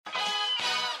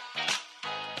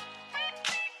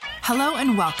Hello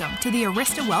and welcome to the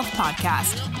Arista Wealth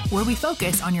Podcast, where we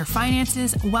focus on your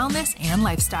finances, wellness, and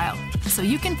lifestyle, so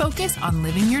you can focus on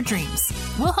living your dreams.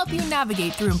 We'll help you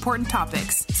navigate through important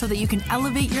topics so that you can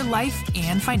elevate your life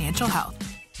and financial health.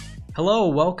 Hello,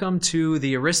 welcome to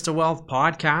the Arista Wealth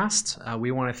Podcast.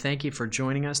 We want to thank you for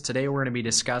joining us. Today we're going to be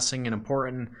discussing an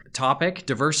important topic,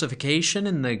 diversification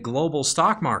in the global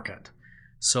stock market.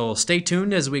 So stay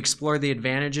tuned as we explore the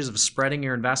advantages of spreading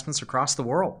your investments across the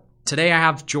world. Today I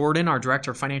have Jordan, our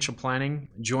Director of Financial Planning,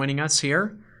 joining us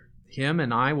here. Him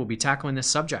and I will be tackling this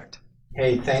subject.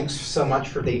 Hey, thanks so much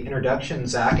for the introduction,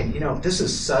 Zach. And this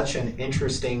is such an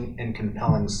interesting and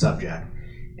compelling subject.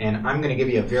 And I'm going to give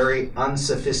you a very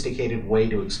unsophisticated way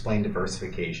to explain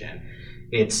diversification.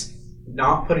 It's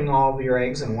not putting all of your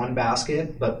eggs in one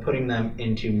basket, but putting them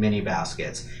into many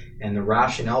baskets. And the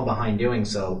rationale behind doing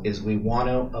so is we want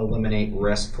to eliminate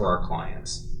risk for our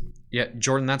clients. Yeah,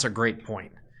 Jordan, that's a great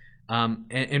point.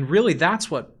 And really, that's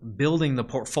what building the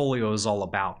portfolio is all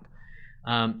about.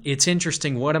 It's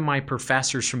interesting, one of my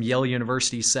professors from Yale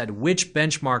University said, which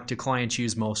benchmark do clients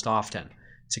use most often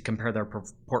to compare their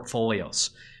portfolios?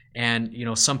 And,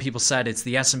 some people said it's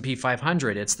the S&P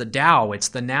 500, it's the Dow, it's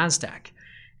the NASDAQ.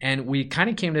 And we kind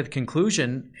of came to the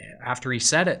conclusion after he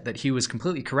said it that he was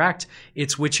completely correct.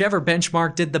 It's whichever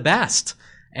benchmark did the best.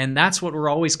 And that's what we're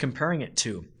always comparing it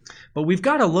to. But we've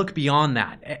got to look beyond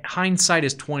that. Hindsight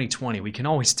is 20/20. We can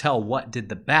always tell what did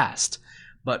the best.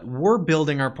 But we're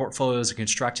building our portfolios and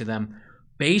constructing them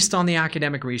based on the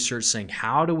academic research saying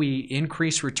how do we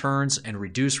increase returns and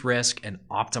reduce risk and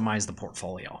optimize the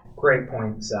portfolio. Great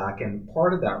point, Zach. And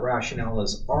part of that rationale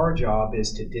is our job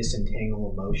is to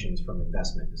disentangle emotions from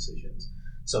investment decisions.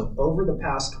 So over the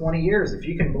past 20 years, if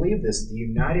you can believe this, the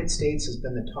United States has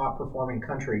been the top performing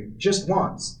country just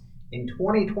once. In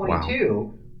 2022,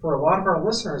 wow. For a lot of our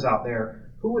listeners out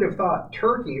there, who would have thought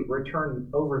Turkey returned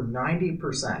over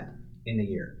 90% in the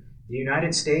year? The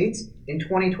United States, in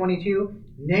 2022,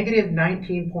 negative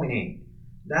 19.8.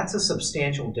 That's a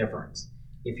substantial difference.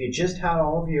 If you just had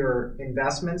all of your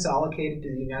investments allocated to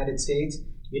the United States,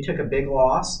 you took a big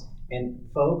loss, and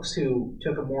folks who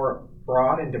took a more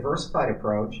broad and diversified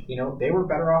approach, they were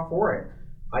better off for it.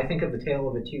 I think of the tale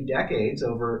of the 2 decades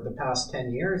over the past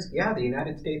 10 years. Yeah, the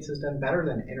United States has done better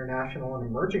than international and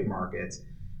emerging markets.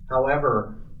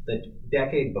 However, the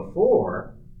decade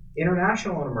before,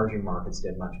 international and emerging markets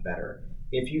did much better.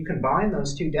 If you combine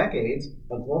those 2 decades,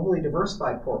 a globally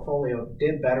diversified portfolio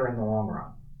did better in the long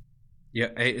run. Yeah,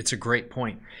 it's a great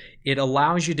point. It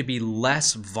allows you to be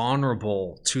less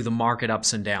vulnerable to the market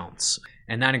ups and downs,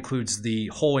 and that includes the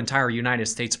whole entire United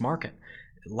States market.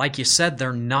 Like you said,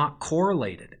 they're not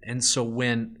correlated. And so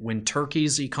when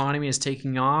Turkey's economy is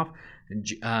taking off,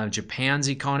 Japan's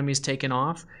economy is taking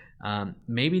off,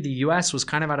 maybe the U.S. was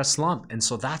kind of at a slump. And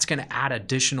so that's going to add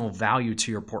additional value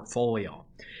to your portfolio.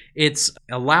 It's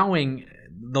allowing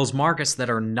those markets that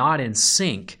are not in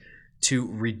sync to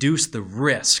reduce the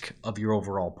risk of your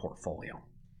overall portfolio.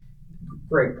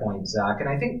 Great point, Zach. And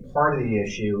I think part of the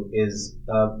issue is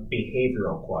a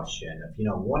behavioral question.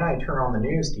 When I turn on the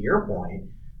news, to your point,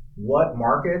 what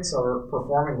markets are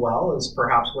performing well is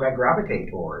perhaps what I gravitate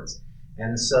towards.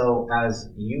 And so as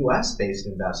U.S.-based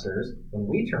investors, when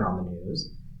we turn on the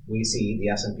news, we see the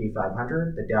S&P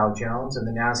 500, the Dow Jones, and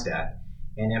the NASDAQ.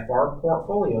 And if our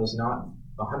portfolio is not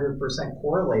 100%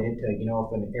 correlated to,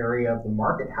 if an area of the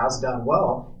market has done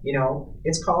well,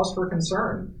 it's cause for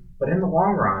concern. But in the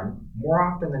long run, more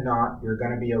often than not, you're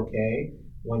going to be okay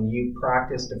when you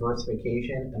practice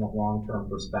diversification in a long-term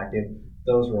perspective.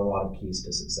 Those are a lot of keys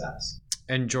to success.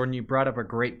 And Jordan, you brought up a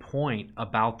great point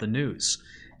about the news.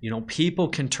 People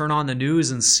can turn on the news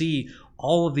and see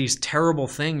all of these terrible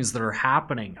things that are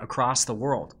happening across the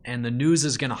world. And the news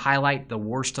is going to highlight the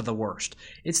worst of the worst.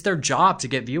 It's their job to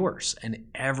get viewers. And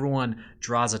everyone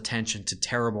draws attention to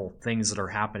terrible things that are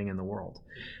happening in the world.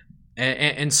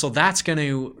 And so that's going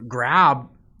to grab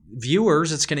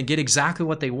viewers. It's going to get exactly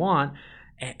what they want.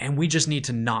 And we just need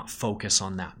to not focus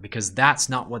on that because that's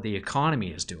not what the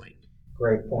economy is doing.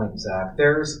 Great point, Zach.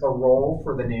 There's a role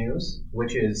for the news,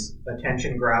 which is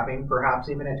attention grabbing, perhaps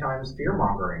even at times fear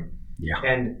mongering. Yeah.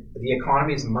 And the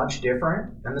economy is much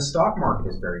different and the stock market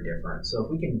is very different. So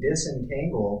if we can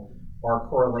disentangle our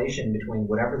correlation between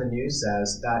whatever the news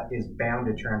says, that is bound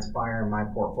to transpire in my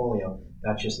portfolio.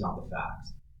 That's just not the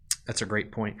facts. That's a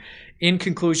great point. In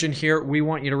conclusion here, we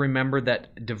want you to remember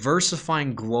that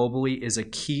diversifying globally is a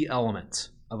key element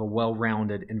of a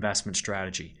well-rounded investment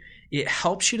strategy. It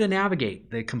helps you to navigate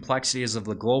the complexities of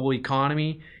the global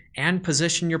economy and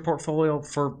position your portfolio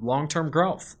for long-term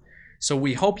growth. So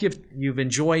we hope you've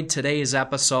enjoyed today's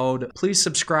episode. Please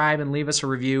subscribe and leave us a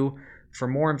review. For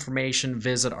more information,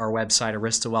 visit our website,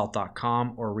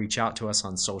 aristawealth.com, or reach out to us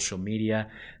on social media.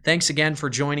 Thanks again for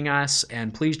joining us,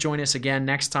 and please join us again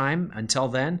next time. Until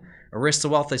then, Arista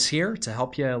Wealth is here to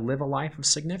help you live a life of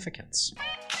significance.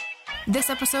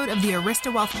 This episode of the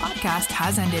Arista Wealth podcast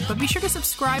has ended, but be sure to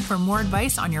subscribe for more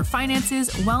advice on your finances,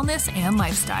 wellness, and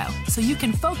lifestyle so you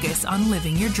can focus on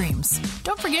living your dreams.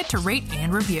 Don't forget to rate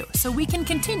and review so we can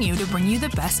continue to bring you the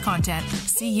best content.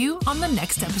 See you on the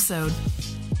next episode.